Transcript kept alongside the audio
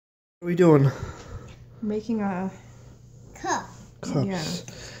What are we doing? Making a cup. Cups. Yeah.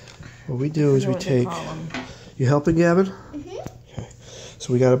 What we do is we take. You helping, Gavin? Mhm. Okay.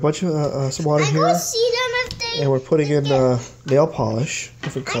 So we got a bunch of some water I'm here, gonna see them if they. and we're putting in nail polish,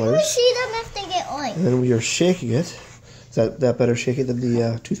 different I'm gonna colors, see them if they get oil. and then we are shaking it. Is that better shaking than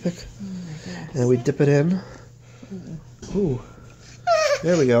the toothpick? Oh my gosh. And then we dip it in. Ooh.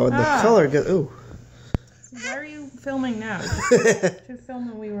 There we go. And the color gets. Ooh. Why are you filming now? Should film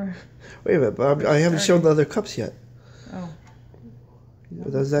when we were. Wait a minute, but I haven't shown the other cups yet. Oh.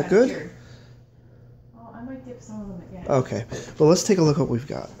 Is that good? Weird. Oh, I might dip some of them again. Okay. Well, let's take a look at what we've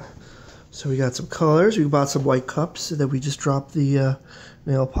got. So we got some colors. We bought some white cups, and then we just dropped the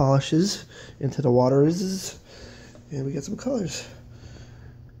nail polishes into the waters, and we got some colors.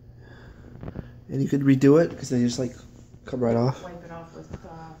 And you could redo it because they just like come right off. Wipe it off with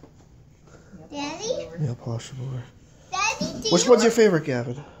Daddy? Nail polish remover. Daddy, do Which you one's your favorite,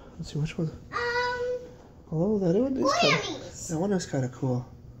 Gavin? Let's see which one. Oh, that one is kind of. Grammys. That one is kind of cool.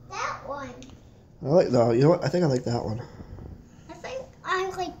 That one. I like that. You know what? I think I like that one. I think I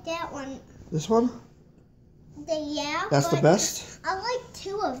like that one. This one? Yeah. That's the but best. I like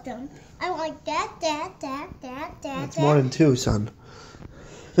two of them. I like that. That's more than two, son.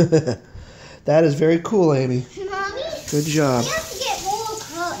 That is very cool, Amy. Mommy, Good job. we have to get more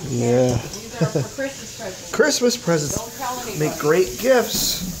colors. Yeah. These are for Christmas presents. Christmas presents. Don't tell anybody. Make great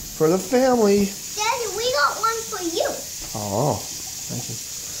gifts for the family. Daddy, we got one for you. Oh, thank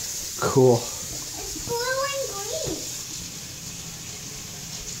you. Cool.